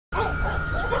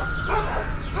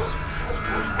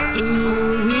She's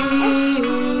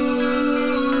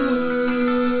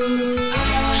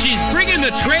bringing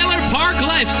the trailer park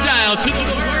lifestyle to the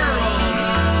world.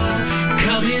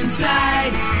 Come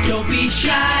inside, don't be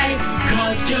shy,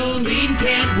 cause Jolene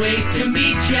can't wait to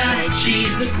meet ya.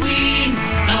 She's the queen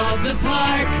of the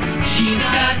park. She's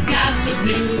got gossip,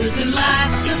 news, and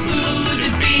lots of food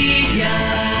to feed ya.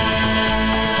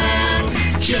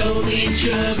 Jolene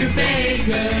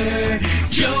Sugarbaker.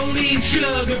 Jolene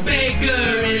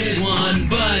Sugarbaker is one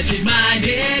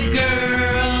budget-minded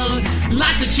girl.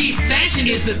 Lots of cheap fashion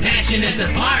is the passion at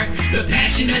the park. The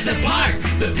passion at the park.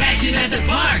 The passion at the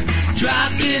park.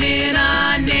 Dropping in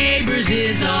on neighbors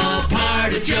is all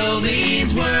part of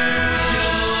Jolene's world.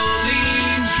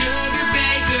 Jolene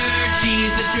Sugarbaker,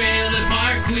 she's the trailer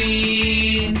park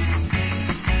queen.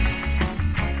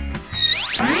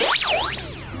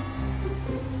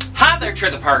 Hi there,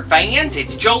 Trailer Park fans.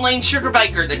 It's Jolene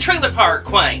Sugarbaker, the Trailer Park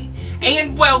Queen.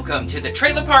 And welcome to the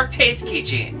Trailer Park Test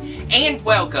Kitchen. And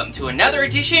welcome to another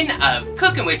edition of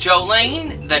Cooking with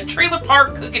Jolene, the Trailer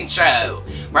Park Cooking Show,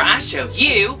 where I show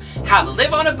you how to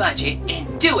live on a budget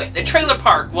and do it the Trailer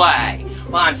Park way.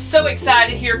 Well, I'm so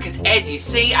excited here because, as you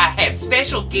see, I have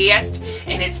special guests,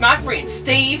 and it's my friend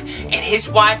Steve and his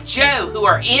wife Jo, who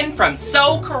are in from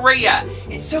Seoul, Korea.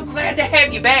 And so glad to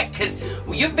have you back because,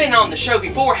 well, you've been on the show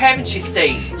before, haven't you,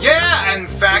 Steve? Yeah, in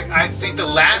fact, I think the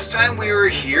last time we were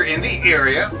here in the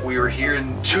area, we were here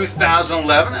in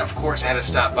 2011. Of course, I had to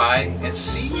stop by and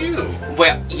see you.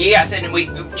 Well, yes, and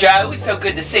Jo, it's so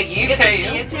good to see you, Good to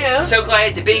see you too. So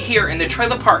glad to be here in the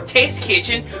Trailer Park Test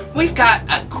Kitchen. We've got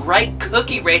a great cookie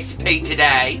recipe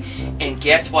today, and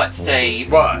guess what,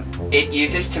 Steve? What? It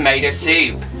uses tomato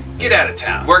soup. Get out of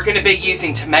town. We're going to be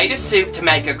using tomato soup to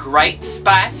make a great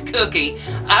spice cookie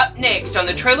up next on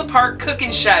the Trailer Park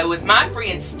Cooking Show with my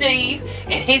friend Steve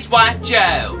and his wife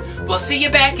Jo. We'll see you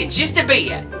back in just a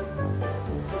bit.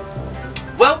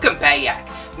 Welcome back.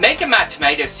 Making my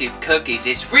tomato soup cookies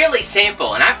is really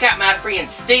simple, and I've got my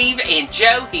friends Steve and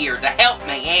Jo here to help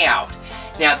me out.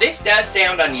 Now, this does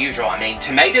sound unusual. I mean,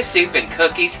 tomato soup and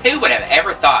cookies, who would have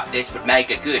ever thought this would make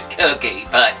a good cookie?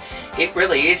 But it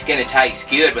really is going to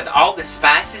taste good with all the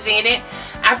spices in it.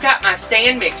 I've got my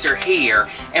stand mixer here,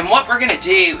 and what we're going to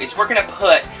do is we're going to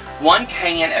put 1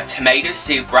 can of tomato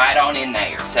soup right on in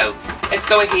there. So let's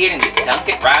go ahead and just dunk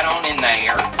it right on in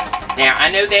there. Now, I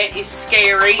know that is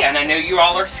scary, and I know you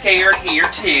all are scared here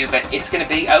too, but it's going to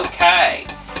be okay.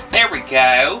 There we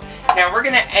go. Now, we're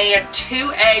going to add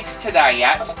 2 eggs to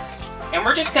that, and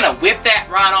we're just going to whip that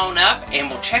right on up, and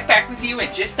we'll check back with you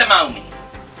in just a moment.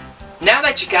 Now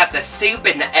that you got the soup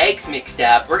and the eggs mixed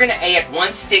up, we're going to add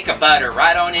 1 stick of butter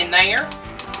right on in there,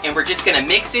 and we're just going to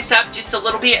mix this up just a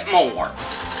little bit more.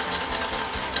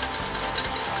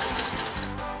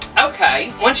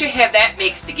 Okay, once you have that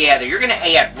mixed together, you're going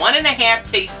to add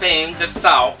 1½ teaspoons of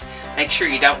salt. Make sure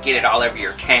you don't get it all over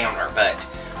your counter, but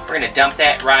we're going to dump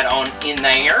that right on in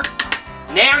there.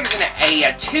 Now you're going to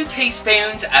add 2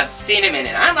 teaspoons of cinnamon,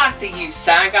 and I like to use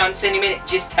Saigon cinnamon. It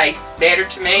just tastes better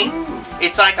to me.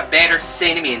 It's like a better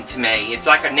cinnamon to me. It's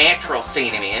like a natural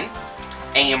cinnamon.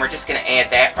 And we're just going to add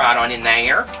that right on in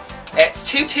there. That's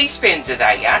 2 teaspoons of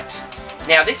that.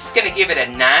 Now this is going to give it a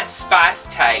nice spice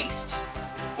taste.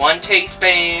 1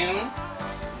 teaspoon,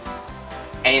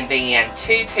 and then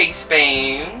 2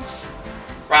 teaspoons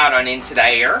right on into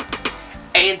there,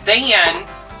 and then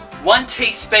 1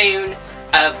 teaspoon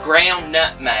of ground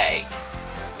nutmeg,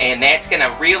 and that's going to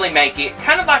really make it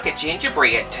kind of like a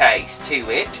gingerbread taste to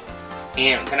it.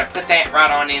 And I'm going to put that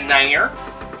right on in there,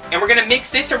 and we're going to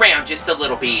mix this around just a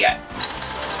little bit.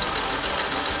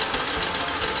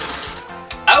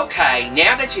 Okay,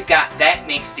 now that you've got that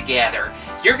mixed together,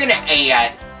 you're going to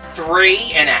add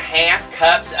 3½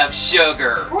 cups of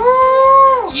sugar.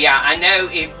 Woo! Yeah, I know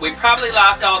we probably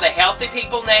lost all the healthy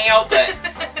people now, but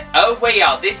oh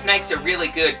well, this makes a really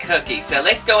good cookie. So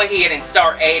let's go ahead and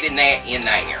start adding that in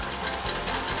there.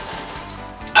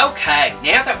 Okay,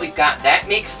 now that we've got that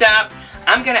mixed up,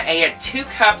 I'm going to add 2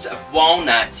 cups of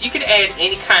walnuts. You could add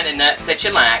any kind of nuts that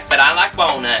you like, but I like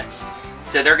walnuts,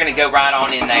 so they're going to go right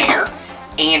on in there.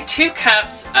 And 2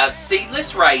 cups of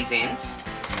seedless raisins.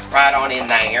 Right on in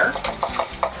there,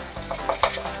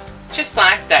 just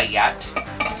like that.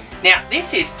 Now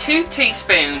this is 2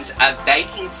 teaspoons of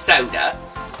baking soda,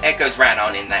 that goes right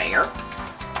on in there,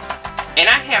 and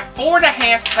I have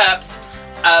 4½ cups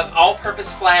of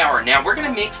all-purpose flour. Now we're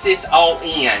going to mix this all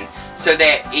in so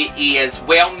that it is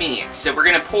well mixed. So we're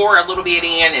going to pour a little bit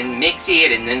in and mix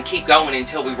it and then keep going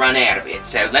until we run out of it.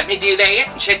 So let me do that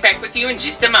and check back with you in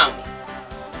just a moment.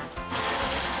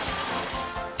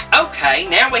 Okay. Okay,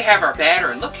 now we have our batter,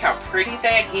 and look how pretty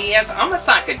that is. Almost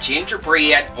like a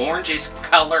gingerbread orangish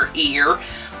color here.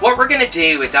 What we're going to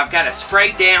do is I've got a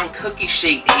sprayed down cookie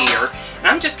sheet here, and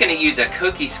I'm just going to use a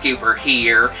cookie scooper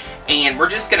here, and we're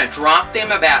just going to drop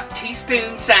them about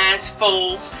teaspoon size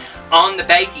fulls on the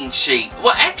baking sheet.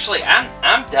 Well, actually,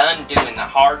 I'm done doing the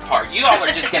hard part. You all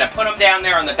are just going to put them down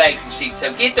there on the baking sheet,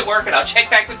 so get to work, and I'll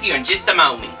check back with you in just a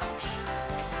moment.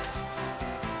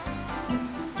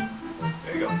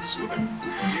 There you go. Scoop it.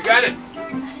 You got it.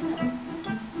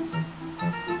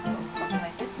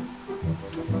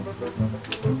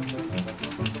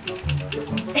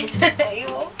 It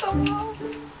won't come off.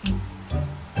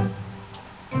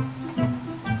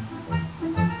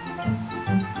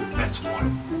 That's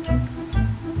one.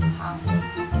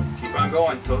 Keep on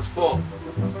going until it's full.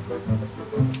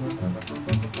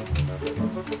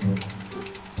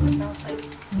 It smells like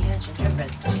gingerbread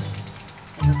because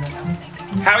of the nutmeg.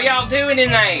 How y'all doing in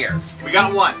there? We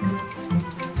got one.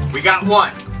 We got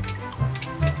one.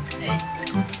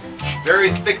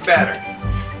 Very thick batter.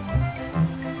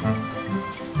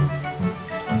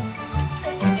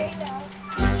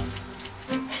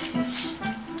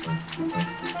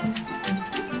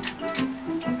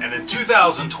 And in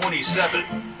 2027,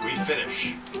 we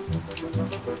finish.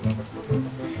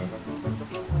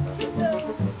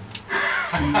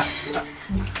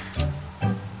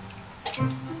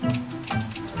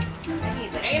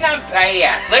 Ain't not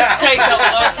bad. Let's take a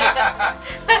look.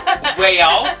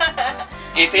 Well,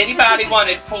 if anybody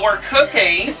wanted 4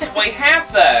 cookies, we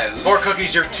have those. 4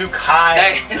 cookies are too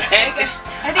high. That is,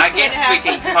 I guess we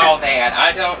can call that.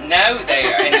 I don't know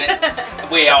there. And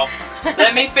well,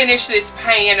 let me finish this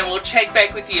pan and we'll check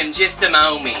back with you in just a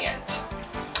moment.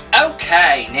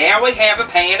 Okay, now we have a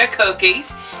pan of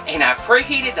cookies, and I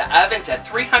preheated the oven to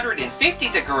 350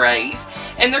 degrees,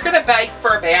 and they're going to bake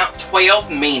for about 12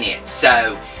 minutes.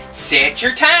 So, set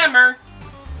your timer.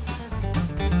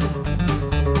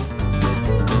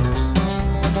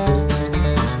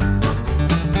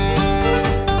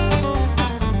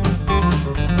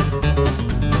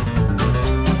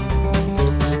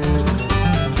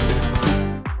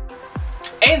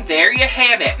 And there you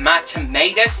have it, my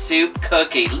tomato soup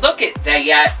cookie. Look at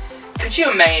that. Could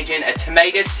you imagine a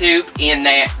tomato soup in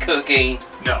that cookie?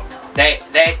 No. That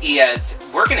is,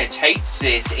 we're going to taste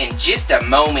this in just a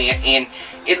moment, and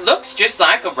it looks just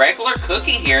like a regular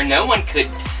cookie here. No one could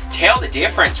tell the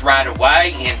difference right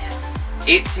away, and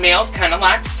it smells kind of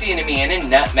like cinnamon and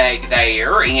nutmeg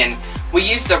there, and we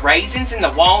use the raisins and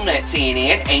the walnuts in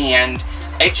it, and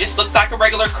it just looks like a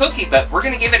regular cookie, but we're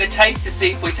going to give it a taste to see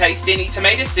if we taste any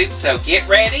tomato soup, so get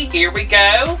ready, here we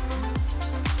go.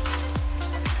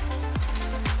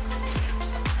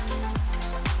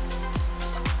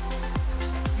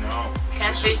 No.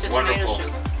 Can't This taste is the wonderful.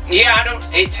 tomato soup. Yeah,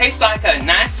 it tastes like a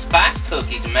nice spice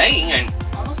cookie to me, and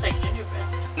Almost like gingerbread.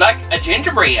 like a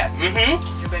gingerbread. Gingerbread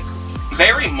cookie.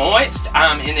 Very moist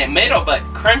in the middle, but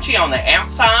crunchy on the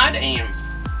outside, and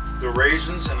The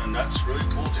raisins and the nuts really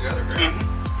pull together. Right?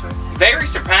 very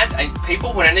surprised.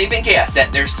 People wouldn't even guess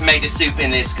that there's tomato soup in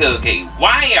this cookie.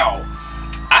 Wow!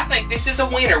 I think this is a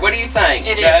winner. What do you think,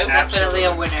 It is Joe? definitely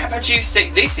a How winner. about you? See,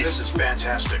 this This is is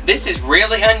fantastic. this is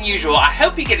really unusual. I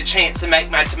hope you get a chance to make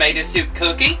my tomato soup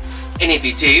cookie. And if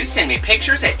you do, send me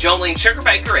pictures at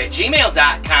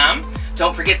jolenesugarbaker@gmail.com.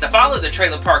 Don't forget to follow the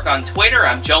Trailer Park on Twitter.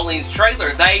 I'm Jolene's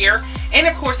Trailer there. And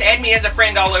of course, add me as a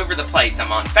friend all over the place.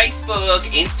 I'm on Facebook,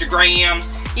 Instagram.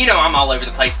 You know, I'm all over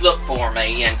the place. Look for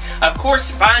me. And of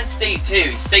course, find Steve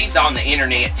too. Steve's on the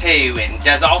internet too and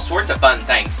does all sorts of fun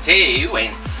things too.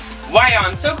 And wow,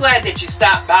 I'm so glad that you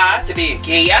stopped by to be a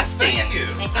guest. Thank you.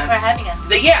 Thank you for having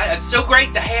us. Yeah, it's so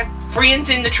great to have friends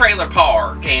in the trailer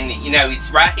park, and you know,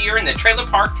 it's right here in the Trailer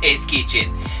Park Test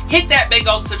Kitchen. Hit that big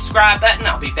old subscribe button.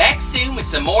 I'll be back soon with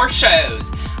some more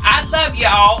shows. I love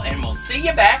y'all, and we'll see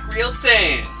you back real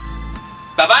soon.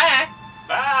 Bye-bye.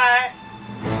 Bye.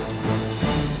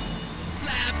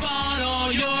 Slap on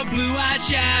all your blue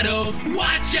eyeshadow.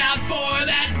 Watch out for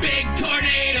that big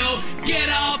tornado. Get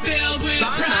all filled with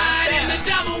pride in the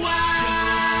double wide.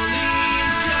 Jolene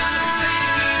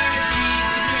Sugarbaker, she's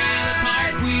the trailer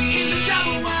park queen. In the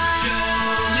double wide.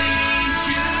 Jolene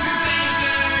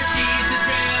Sugarbaker, she's the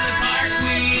trailer park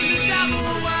queen. In the double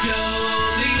wide.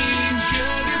 Jolene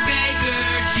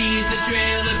Sugarbaker, she's the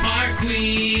trailer park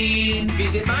queen.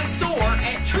 Visit my store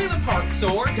at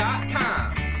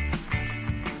trailerparkstore.com.